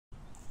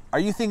Are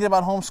you thinking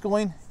about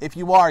homeschooling? If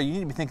you are, you need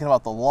to be thinking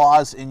about the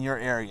laws in your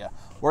area.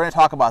 We're going to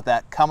talk about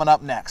that coming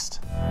up next.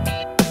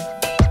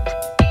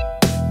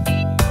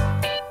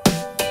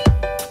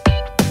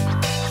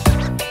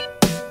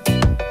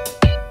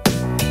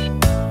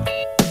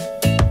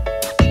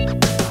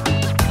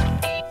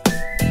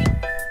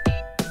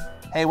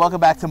 Hey,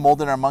 welcome back to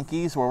Molding Our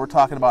Monkeys, where we're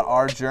talking about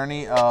our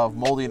journey of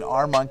molding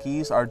our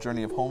monkeys, our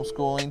journey of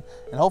homeschooling,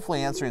 and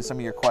hopefully answering some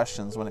of your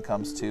questions when it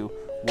comes to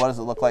what does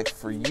it look like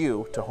for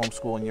you to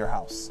homeschool in your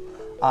house.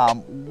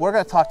 We're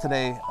going to talk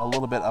today a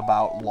little bit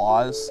about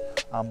laws,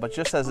 but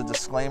just as a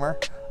disclaimer,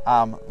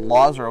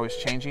 laws are always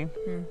changing.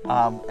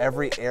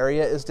 Every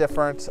area is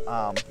different,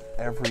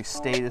 every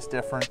state is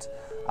different,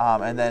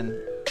 and then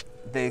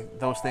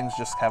those things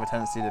just have a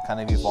tendency to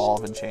kind of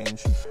evolve and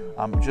change.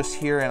 Just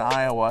here in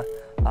Iowa,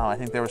 I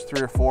think there was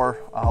 3 or 4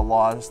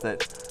 laws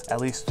that at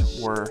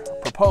least were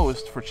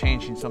proposed for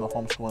changing some of the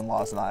homeschooling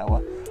laws in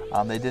Iowa.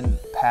 They didn't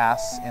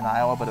pass in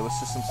Iowa, but it was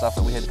just some stuff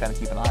that we had to kind of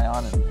keep an eye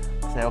on and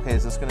say, okay,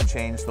 is this going to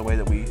change the way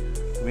that we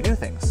do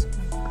things?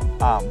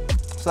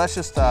 So that's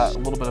just a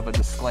little bit of a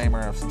disclaimer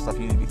of some stuff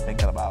you need to be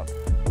thinking about.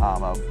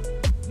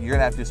 You're going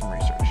to have to do some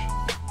research.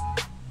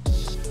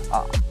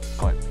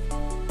 Go ahead.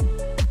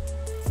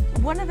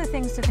 One of the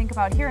things to think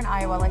about here in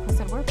Iowa, like we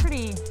said, we've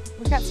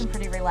got some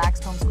pretty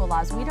relaxed homeschool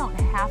laws. We don't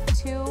have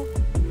to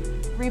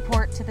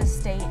report to the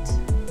state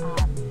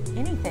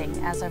anything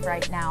as of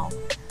right now,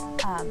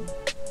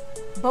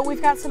 but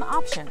we've got some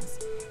options.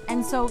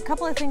 And so a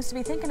couple of things to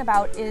be thinking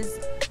about is,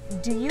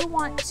 do you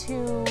want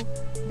to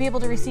be able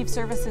to receive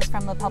services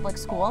from the public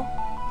school,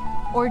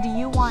 or do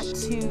you want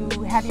to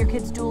have your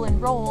kids dual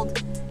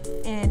enrolled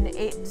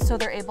so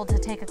they're able to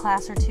take a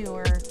class or two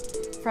or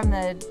from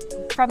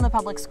the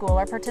public school,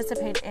 or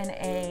participate in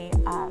a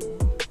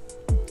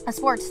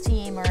sports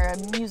team or a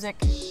music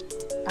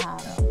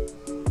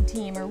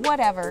team or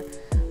whatever?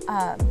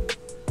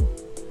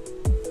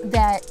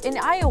 That in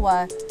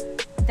Iowa,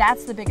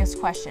 that's the biggest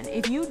question.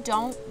 If you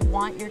don't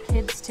want your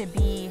kids to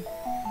be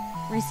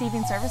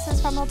receiving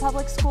services from a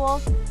public school,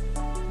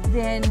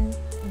 then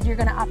you're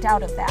going to opt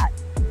out of that.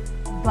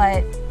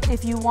 But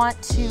if you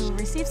want to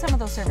receive some of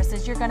those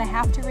services, you're going to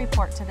have to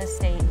report to the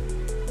state.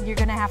 You're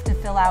going to have to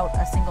fill out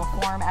a single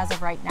form. As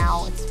of right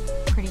now, it's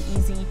pretty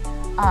easy.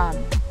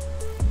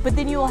 But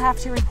then you will have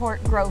to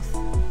report growth,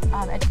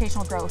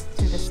 educational growth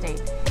to the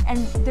state.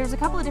 And there's a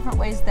couple of different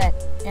ways that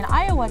in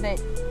Iowa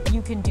that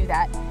you can do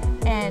that.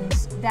 And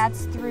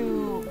that's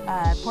through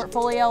a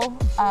portfolio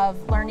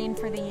of learning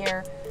for the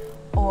year,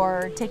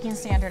 or taking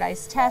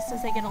standardized tests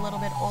as they get a little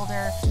bit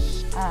older.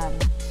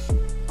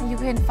 You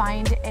can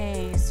find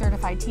a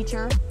certified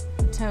teacher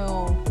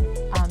to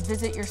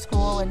visit your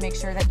school and make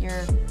sure that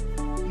you're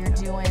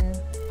doing,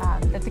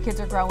 that the kids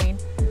are growing,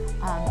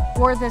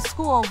 or the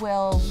school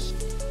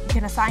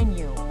can assign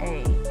you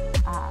a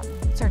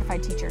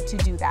certified teacher to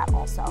do that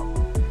also.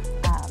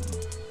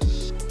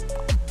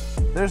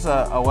 There's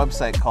a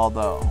website called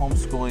the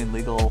Homeschooling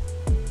Legal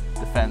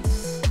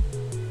Defense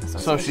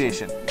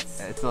Association.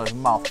 It's a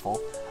mouthful.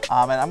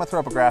 And I'm going to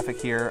throw up a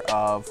graphic here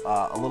of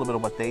a little bit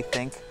of what they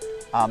think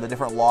the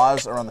different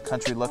laws around the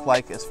country look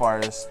like as far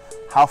as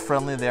how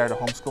friendly they are to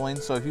homeschooling.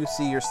 So if you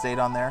see your state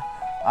on there,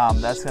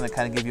 that's going to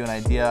kind of give you an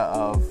idea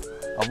of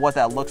what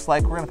that looks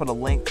like. We're going to put a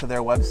link to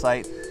their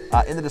website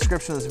in the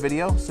description of this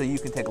video, so you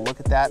can take a look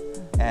at that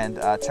and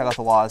check out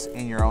the laws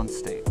in your own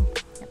state.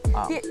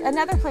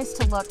 Another place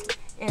to look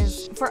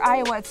is for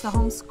Iowa. It's the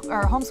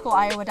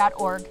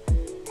homeschoolia.org.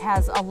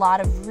 Has a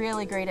lot of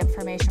really great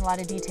information, a lot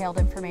of detailed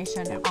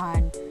information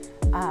on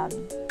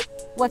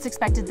what's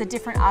expected, the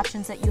different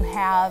options that you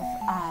have.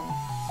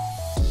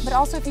 But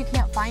also, if you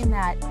can't find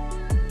that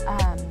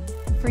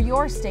for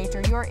your state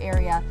or your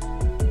area,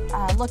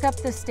 look up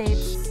the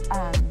state's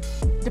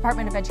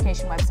Department of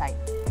Education website.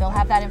 They'll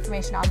have that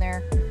information on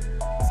there.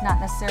 It's not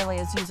necessarily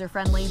as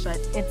user-friendly, but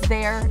it's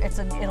there.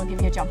 It'll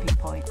give you a jumping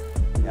point.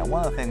 Yeah,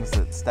 one of the things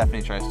that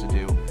Stephanie tries to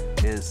do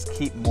is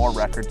keep more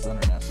records than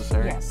are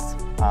necessary. Yes.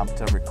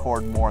 To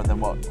record more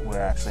than what we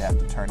actually have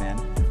to turn in.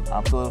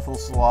 So if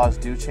those laws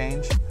do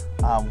change,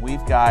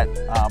 we've got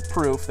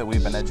proof that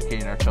we've been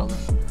educating our children.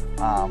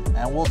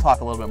 And we'll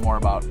talk a little bit more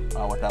about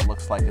what that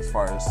looks like as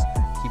far as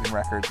keeping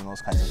records and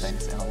those kinds of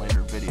things in a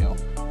later video.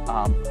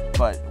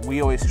 But we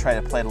always try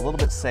to play it a little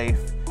bit safe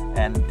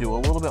and do a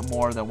little bit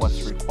more than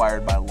what's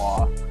required by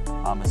law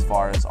as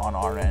far as on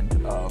our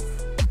end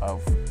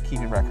of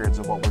keeping records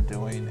of what we're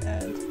doing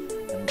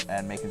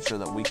and making sure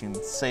that we can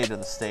say to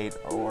the state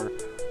or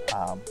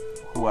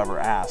whoever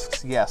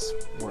asks, yes,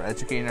 we're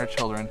educating our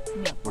children,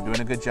 we're doing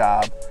a good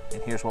job,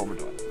 and here's what we're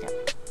doing.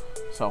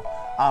 So,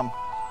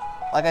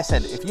 like I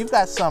said, if you've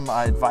got some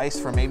advice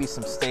for maybe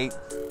some state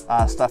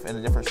stuff in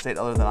a different state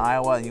other than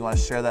Iowa, and you want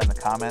to share that in the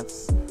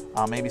comments,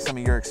 maybe some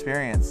of your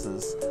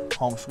experiences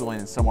homeschooling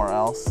in somewhere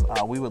else,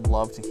 we would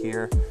love to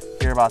hear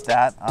about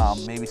that.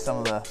 Maybe some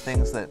of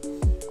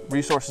the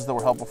resources that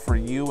were helpful for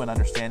you in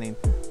understanding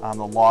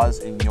the laws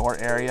in your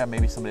area.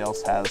 Maybe somebody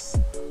else has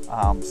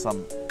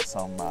some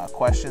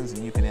questions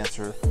and you can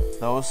answer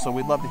those. So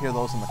we'd love to hear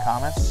those in the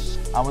comments.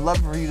 We'd love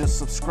for you to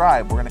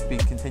subscribe. We're going to be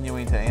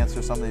continuing to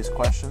answer some of these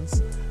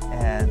questions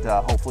and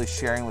hopefully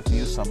sharing with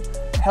you some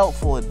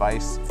helpful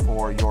advice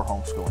for your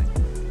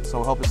homeschooling. So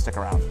we hope you stick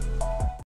around.